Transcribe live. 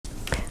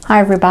Hi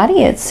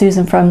everybody, it's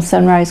Susan from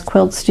Sunrise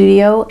Quilt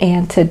Studio,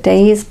 and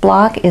today's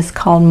block is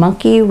called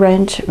Monkey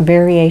Wrench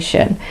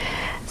Variation.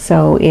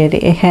 So it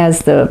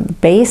has the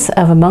base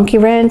of a monkey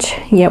wrench,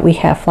 yet we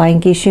have flying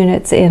geese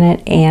units in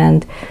it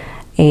and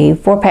a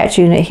 4-patch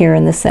unit here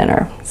in the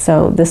center.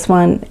 So this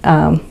one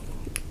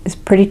is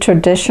pretty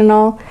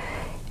traditional.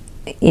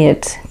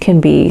 It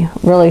can be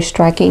really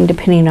striking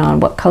depending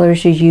on what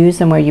colors you use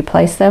and where you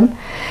place them.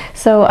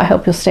 So I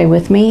hope you'll stay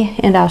with me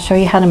and I'll show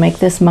you how to make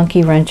this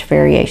monkey wrench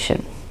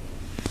variation.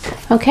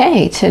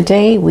 Okay,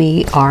 today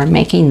we are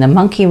making the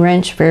monkey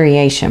wrench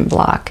variation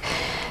block.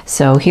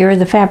 So here are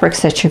the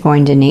fabrics that you're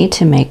going to need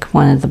to make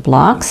one of the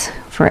blocks.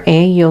 For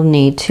A, you'll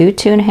need two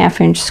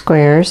 2.5-inch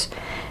squares.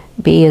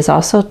 B is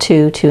also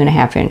two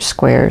 2.5-inch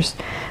squares.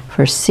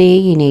 For C,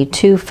 you need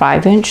two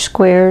 5-inch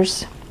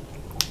squares.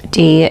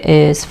 D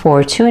is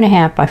for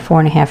 2.5 by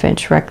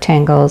 4.5-inch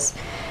rectangles.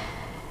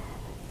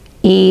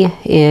 E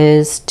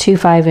is two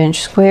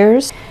 5-inch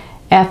squares.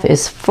 F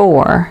is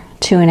four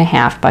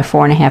 2.5 by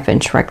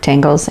 4.5-inch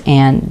rectangles,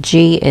 and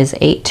G is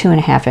 8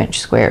 2.5-inch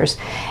squares.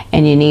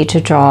 And you need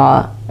to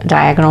draw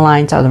diagonal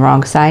lines on the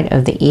wrong side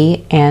of the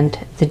E and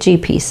the G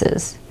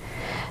pieces.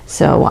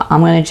 So I'm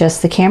going to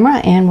adjust the camera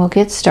and we'll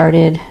get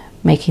started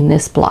making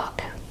this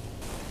block.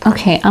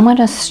 Okay, I'm going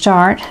to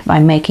start by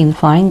making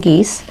flying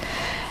geese.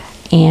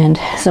 And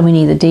so we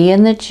need the D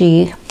and the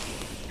G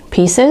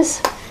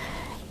pieces,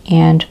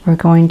 and we're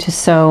going to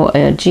sew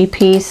a G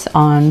piece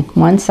on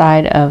one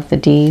side of the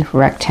D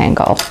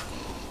rectangle.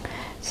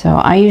 So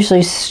I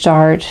usually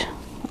start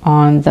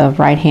on the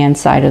right hand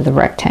side of the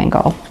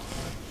rectangle.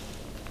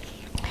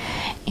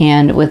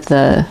 And with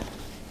the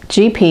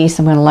G piece,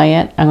 I'm going to lay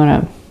it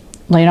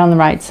on the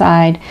right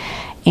side,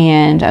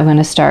 and I'm going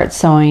to start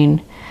sewing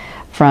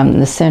from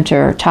the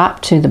center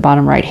top to the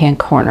bottom right hand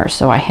corner.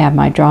 So I have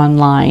my drawn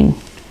line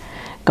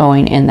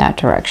going in that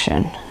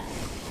direction.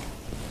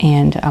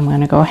 And I'm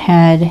going to go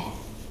ahead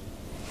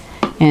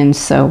and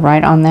sew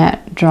right on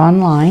that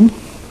drawn line.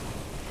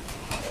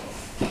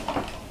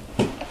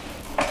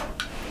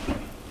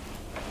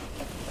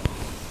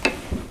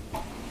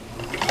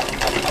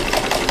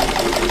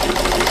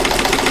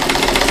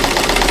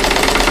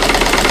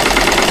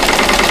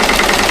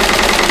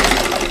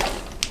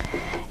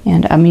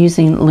 And I'm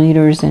using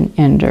leaders and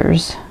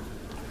enders.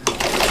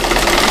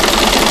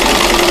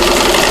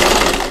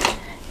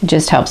 It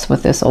just helps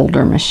with this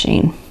older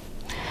machine.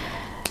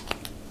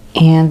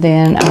 And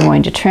then I'm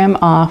going to trim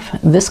off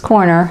this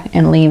corner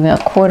and leave a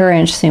 1/4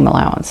 inch seam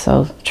allowance.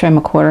 So trim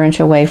a 1/4 inch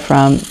away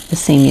from the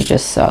seam you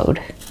just sewed.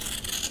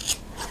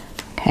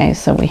 Okay,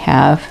 so we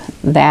have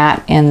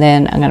that, and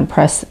then I'm going to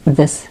press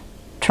this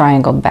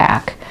triangle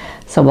back.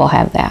 So we'll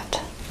have that.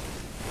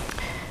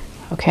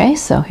 Okay,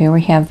 so here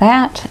we have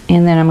that,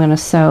 and then I'm going to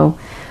sew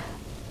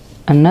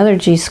another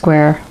G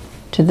square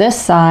to this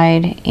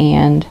side,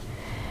 and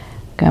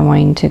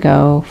going to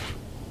go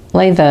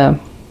lay the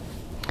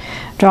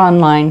drawn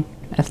line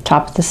at the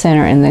top of the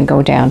center and then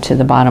go down to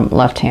the bottom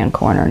left hand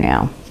corner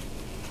now.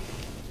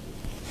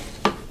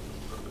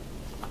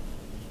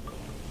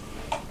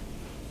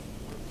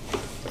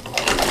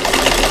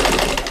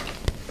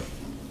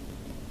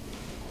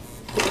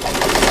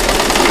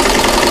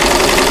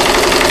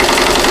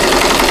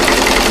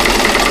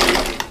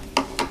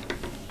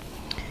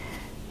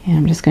 And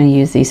I'm just going to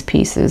use these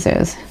pieces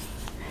as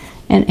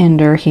an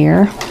ender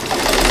here.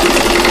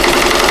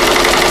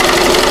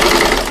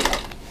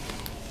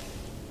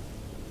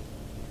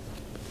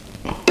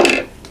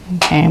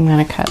 Okay, I'm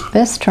going to cut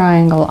this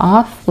triangle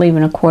off,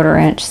 leaving a 1/4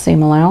 inch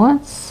seam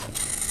allowance.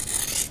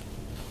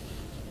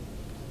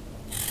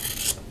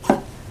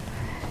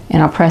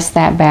 And I'll press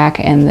that back,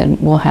 and then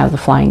we'll have the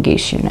flying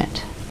geese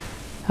unit.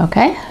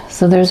 Okay,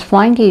 so there's a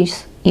flying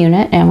geese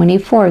unit, and we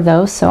need 4 of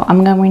those, so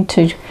I'm going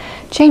to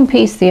chain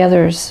piece the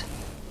others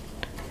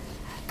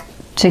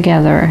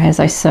together as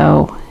I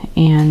sew.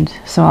 And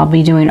so I'll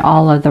be doing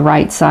all of the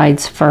right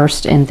sides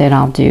first, and then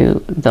I'll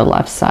do the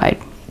left side.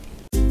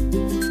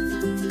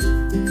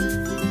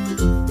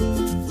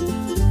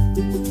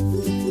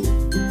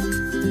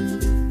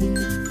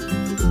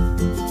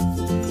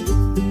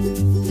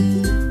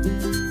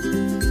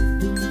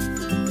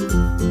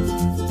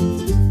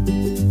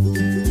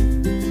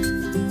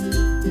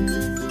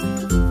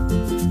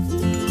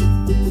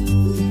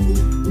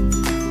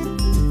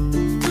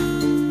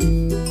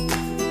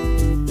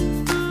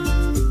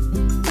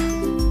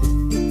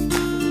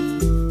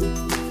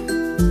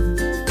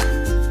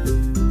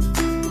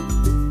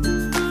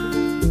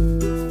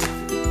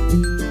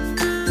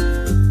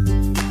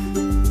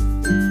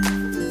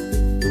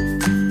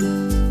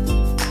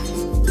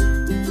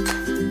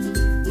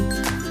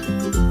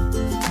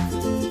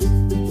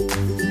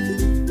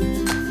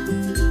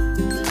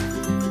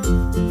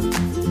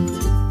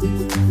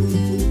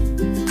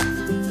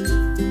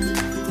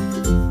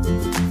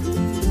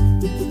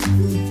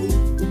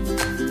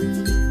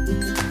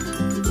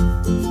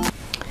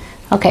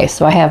 Okay,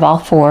 so I have all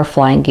 4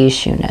 flying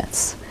geese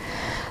units.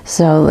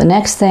 So the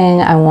next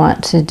thing I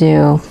want to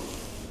do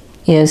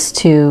is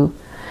to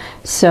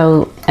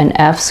sew an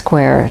F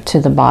square to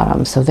the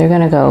bottom. So they're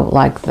going to go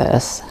like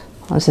this.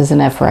 This is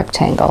an F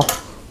rectangle.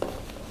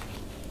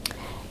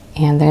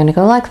 And they're going to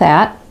go like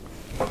that.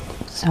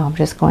 So I'm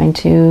just going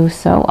to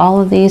sew all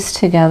of these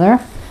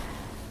together.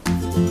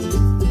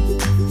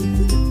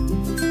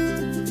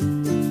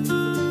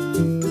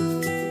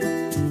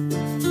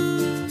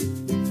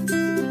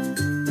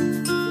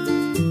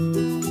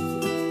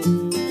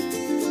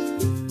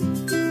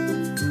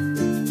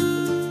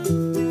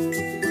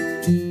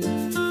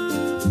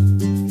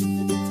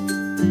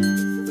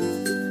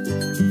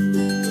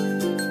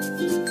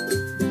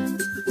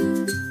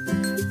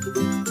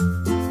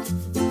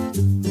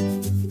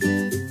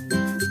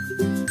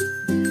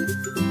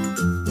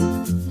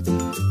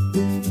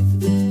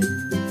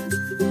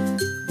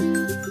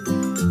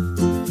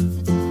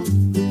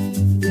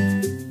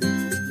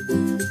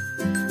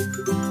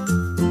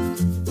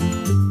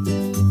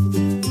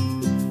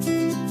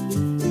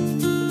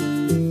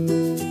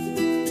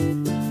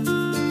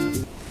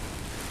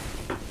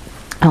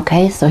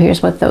 Okay, so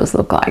here's what those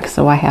look like.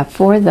 So I have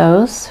 4 of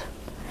those,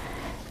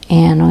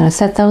 and I'm going to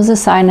set those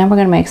aside. Now we're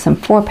going to make some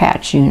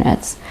 4-patch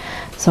units.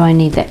 So I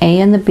need the A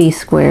and the B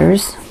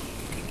squares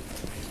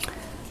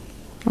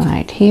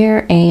right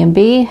here, A and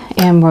B,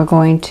 and we're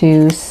going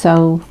to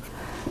sew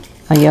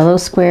a yellow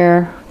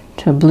square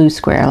to a blue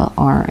square,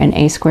 or an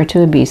A square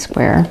to a B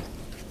square.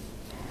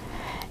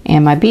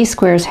 And my B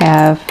squares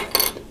have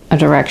a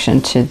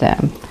direction to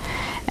them.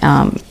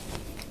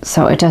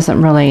 So it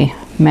doesn't really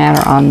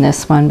matter on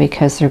this one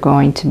because they're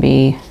going to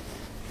be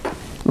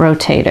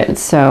rotated.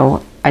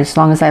 So as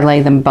long as I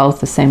lay them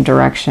both the same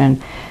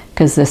direction,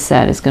 because this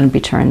set is going to be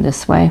turned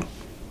this way,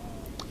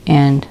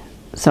 and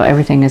so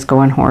everything is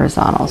going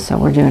horizontal, so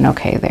we're doing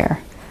okay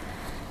there.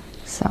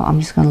 So I'm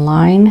just going to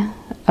line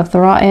up the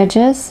raw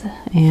edges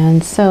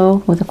and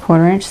sew with a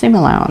 1/4 inch seam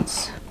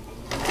allowance.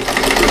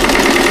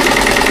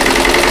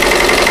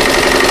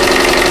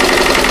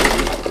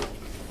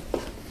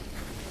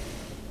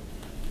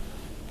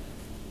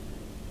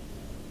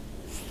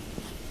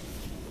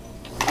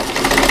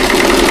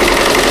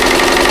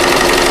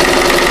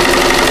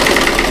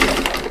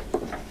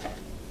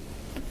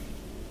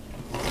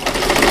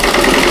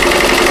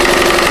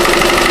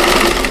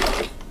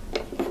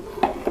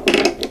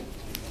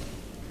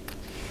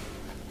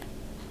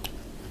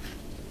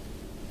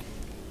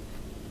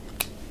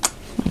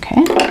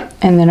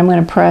 And then I'm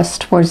going to press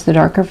towards the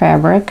darker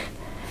fabric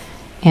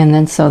and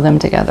then sew them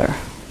together.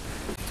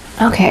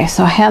 Okay,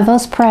 so I have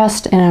those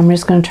pressed, and I'm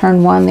just going to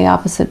turn one the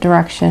opposite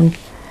direction,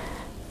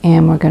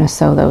 and we're going to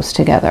sew those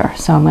together.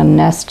 So I'm going to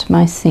nest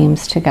my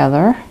seams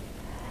together,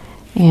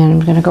 and I'm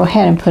going to go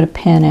ahead and put a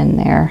pin in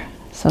there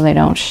so they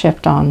don't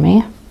shift on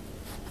me,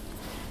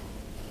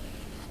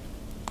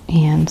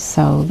 and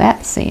sew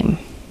that seam.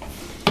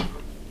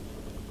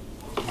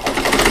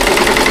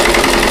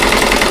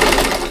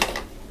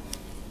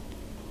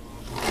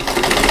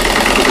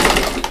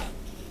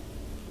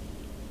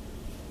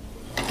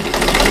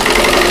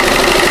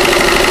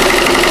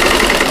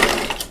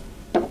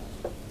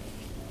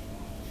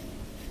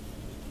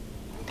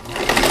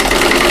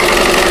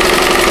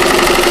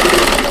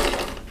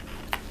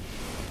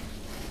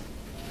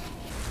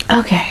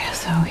 Okay,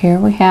 so here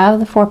we have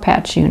the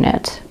 4-patch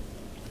unit.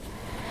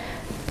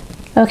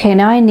 Okay,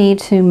 now I need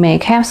to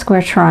make half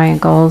square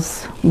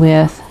triangles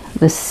with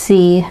the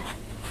C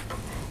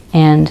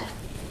and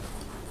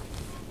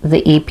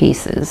the E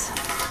pieces.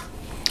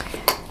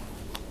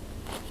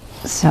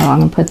 So I'm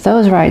going to put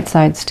those right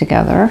sides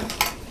together.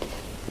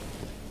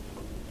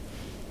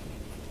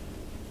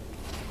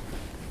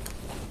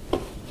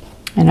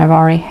 And I've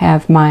already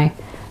have my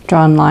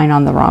drawn line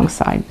on the wrong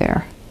side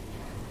there.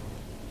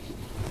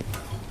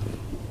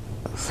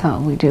 So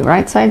we do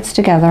right sides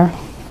together,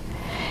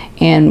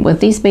 and with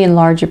these being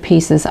larger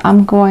pieces,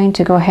 I'm going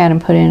to go ahead and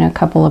put in a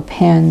couple of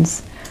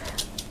pins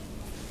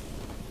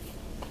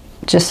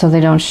just so they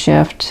don't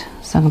shift.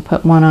 So I'm going to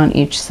put one on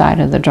each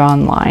side of the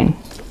drawn line.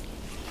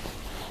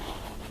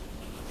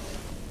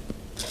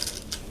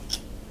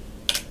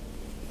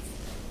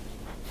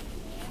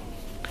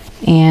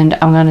 And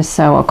I'm going to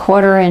sew a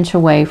 1/4 inch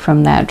away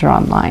from that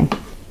drawn line.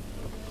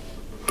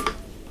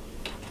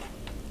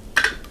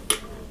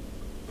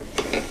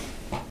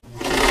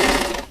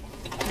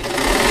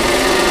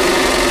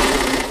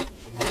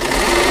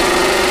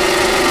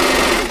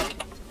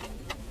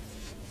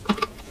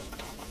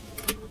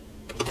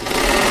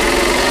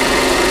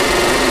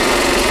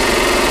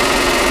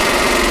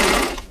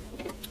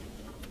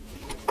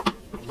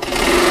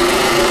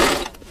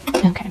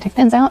 Okay, take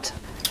pins out.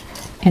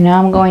 And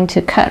now I'm going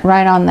to cut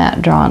right on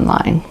that drawn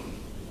line.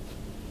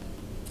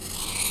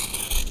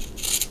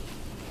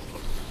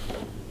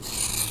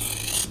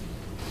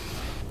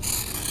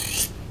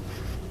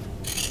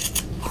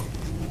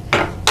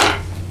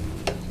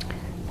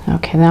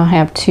 Okay, now I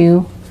have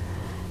 2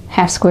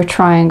 half square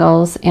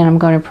triangles, and I'm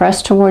going to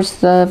press towards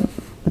the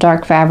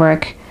dark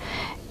fabric,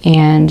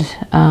 and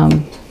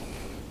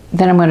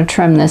then I'm going to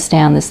trim this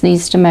down. This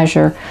needs to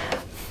measure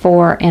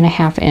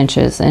 4.5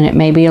 inches, and it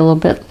may be a little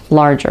bit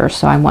larger,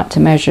 so I want to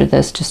measure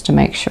this just to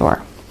make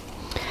sure.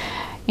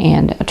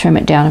 and trim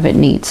it down if it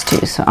needs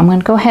to. So I'm going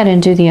to go ahead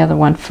and do the other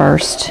one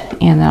first,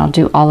 and then I'll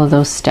do all of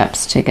those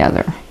steps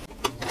together.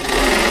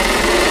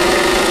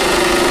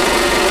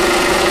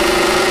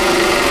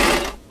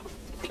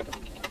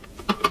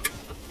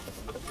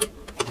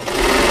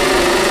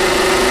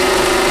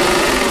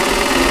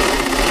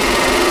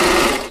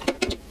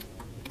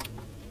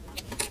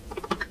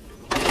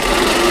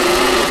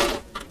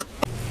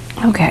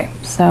 Okay,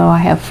 so I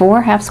have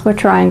 4 half square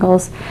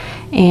triangles,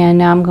 and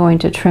now I'm going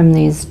to trim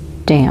these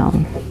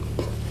down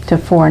to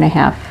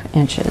 4.5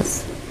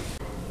 inches.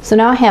 So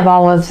now I have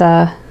all of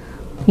the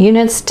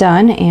units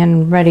done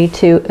and ready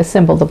to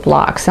assemble the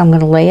block. So I'm going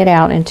to lay it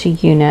out into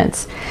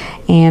units,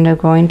 and I'm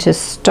going to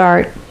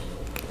start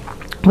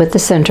with the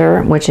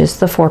center, which is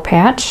the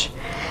 4-patch,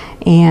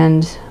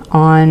 and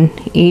on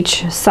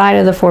each side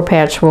of the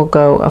 4-patch will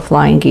go a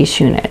flying geese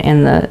unit,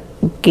 and the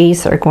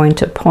geese are going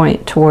to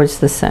point towards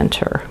the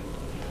center.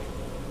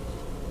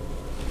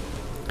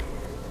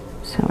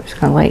 So I'm just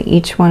going to lay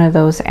each one of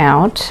those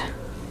out.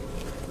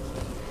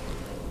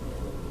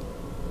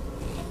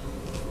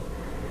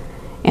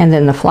 And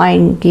then the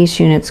flying geese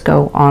units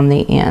go on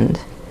the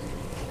end,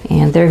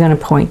 and they're going to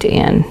point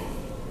in.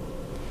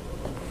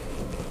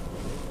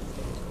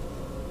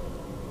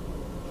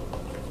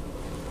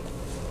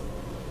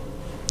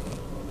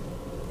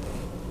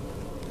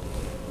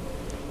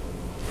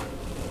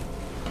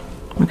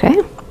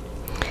 Okay,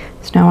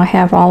 so now I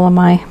have all of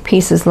my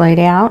pieces laid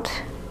out.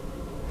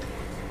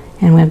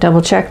 And I'm going to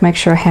double check, make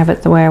sure I have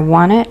it the way I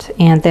want it,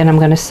 and then I'm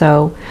going to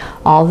sew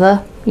all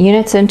the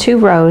units in 2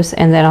 rows,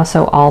 and then I'll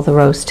sew all the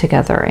rows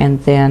together, and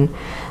then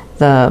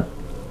the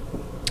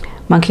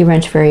monkey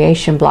wrench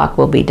variation block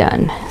will be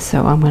done.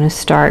 So I'm going to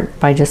start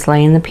by just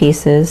laying the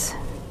pieces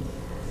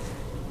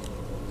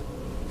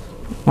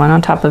one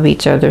on top of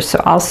each other.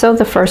 So I'll sew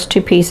the first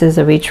 2 pieces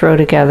of each row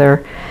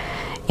together,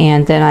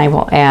 and then I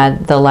will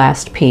add the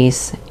last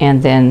piece,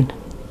 and then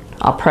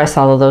I'll press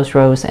all of those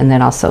rows, and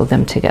then I'll sew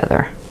them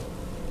together.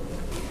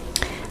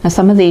 Now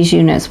some of these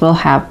units will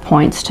have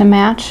points to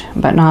match,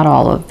 but not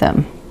all of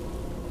them.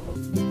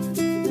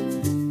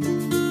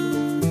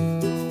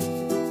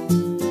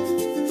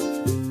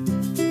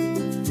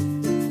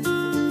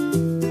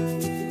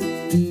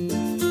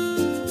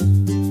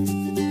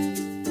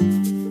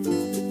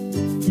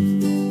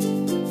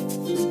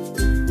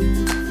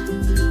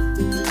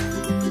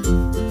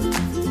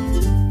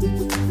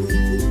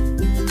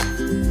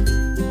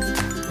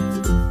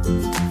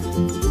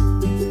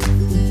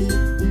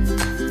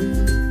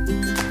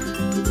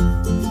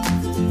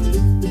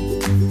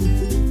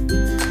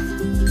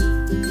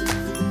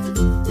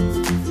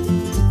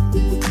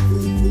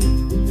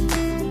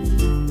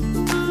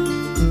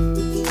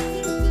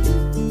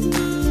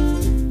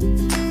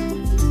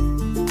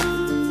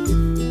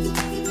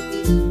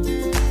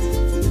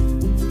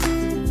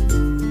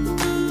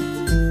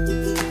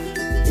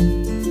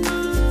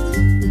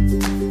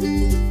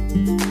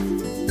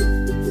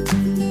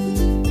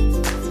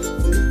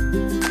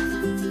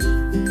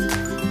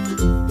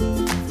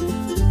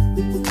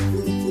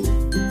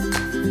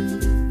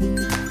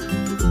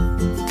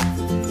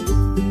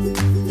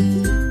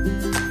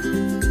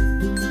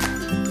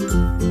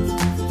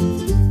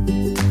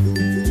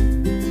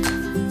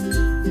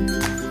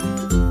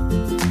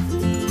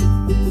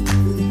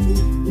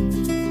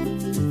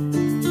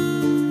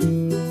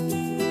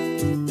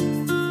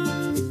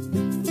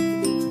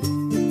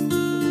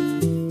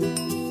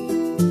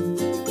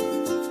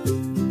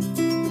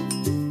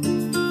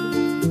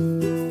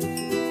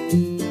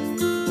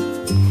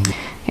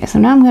 So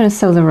now I'm going to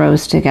sew the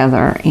rows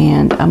together,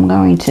 and I'm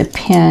going to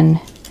pin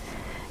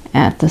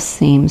at the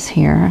seams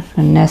here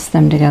and nest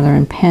them together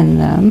and pin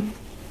them.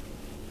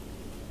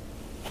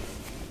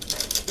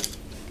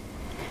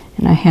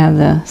 And I have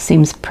the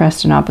seams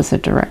pressed in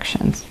opposite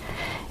directions.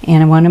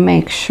 And I want to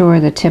make sure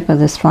the tip of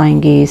this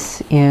flying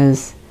geese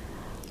is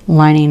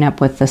lining up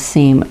with the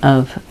seam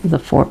of the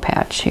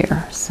 4-patch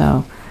here.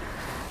 So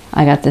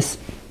I got this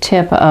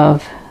tip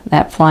of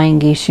that flying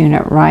geese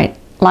unit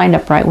lined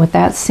up right with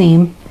that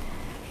seam.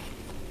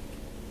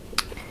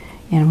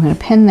 And I'm going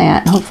to pin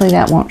that, and hopefully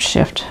that won't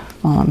shift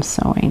while I'm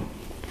sewing.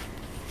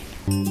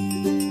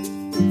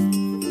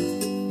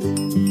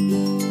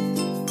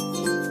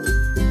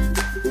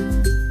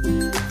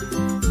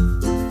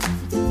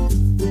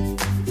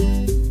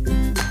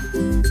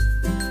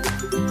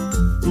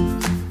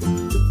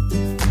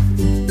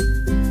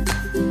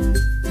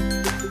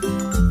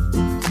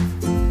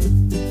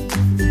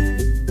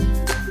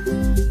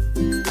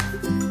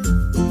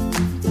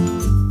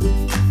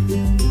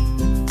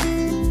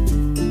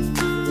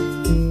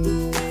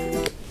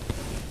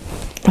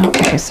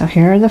 Okay, so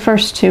here are the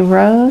first 2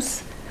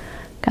 rows.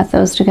 Got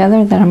those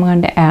together. Then I'm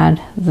going to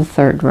add the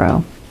 3rd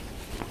row.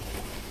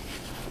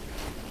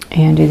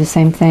 And do the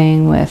same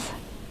thing with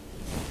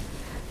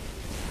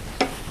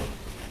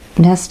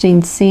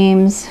nesting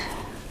seams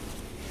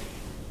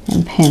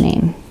and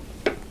pinning.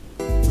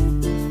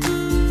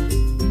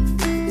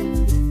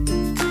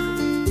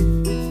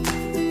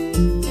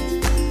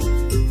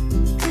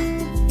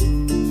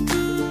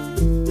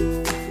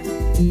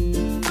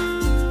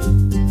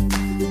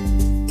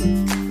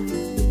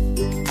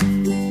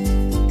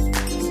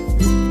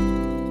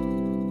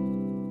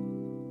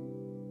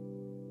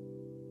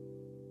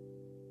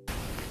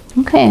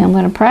 Okay, I'm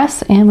going to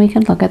press and we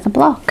can look at the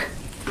block.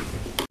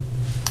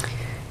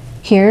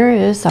 Here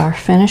is our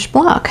finished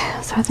block.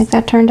 So I think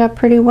that turned out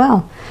pretty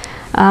well.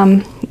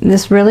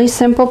 This really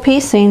simple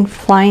piecing,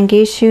 flying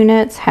geese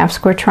units, half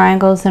square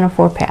triangles, and a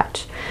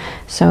 4-patch.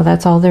 So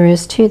that's all there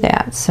is to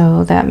that.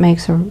 So that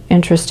makes an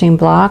interesting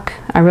block.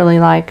 I really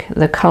like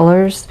the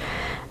colors.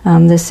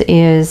 This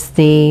is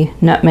the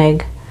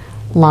Nutmeg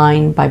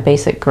line by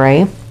Basic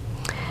Gray.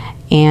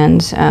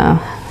 And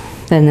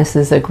then this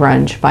is a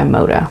Grunge by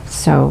Moda.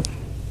 So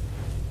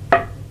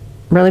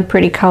really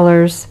pretty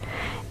colors.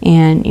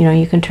 And you know,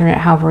 you can turn it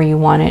however you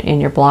want it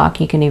in your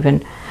block. You can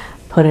even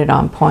put it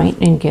on point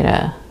and get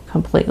a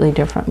completely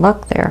different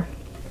look there.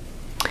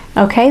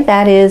 Okay,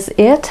 that is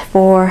it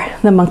for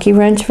the monkey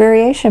wrench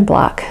variation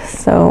block.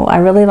 So I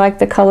really like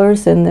the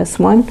colors in this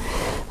one.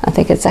 I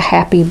think it's a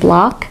happy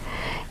block,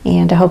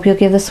 and I hope you'll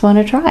give this one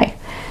a try.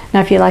 Now,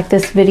 if you like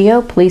this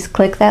video, please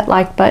click that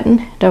like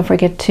button. Don't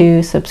forget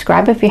to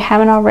subscribe if you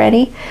haven't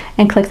already,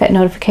 and click that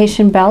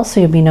notification bell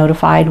so you'll be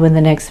notified when the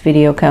next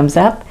video comes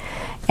up.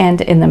 And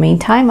in the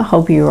meantime, I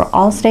hope you are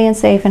all staying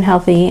safe and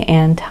healthy,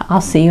 and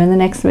I'll see you in the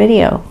next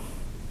video.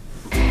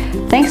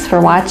 Thanks for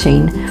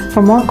watching.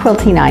 For more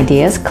quilting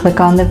ideas,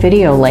 click on the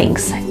video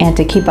links. And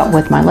to keep up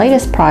with my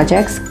latest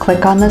projects,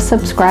 click on the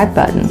subscribe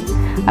button.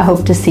 I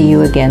hope to see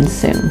you again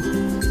soon.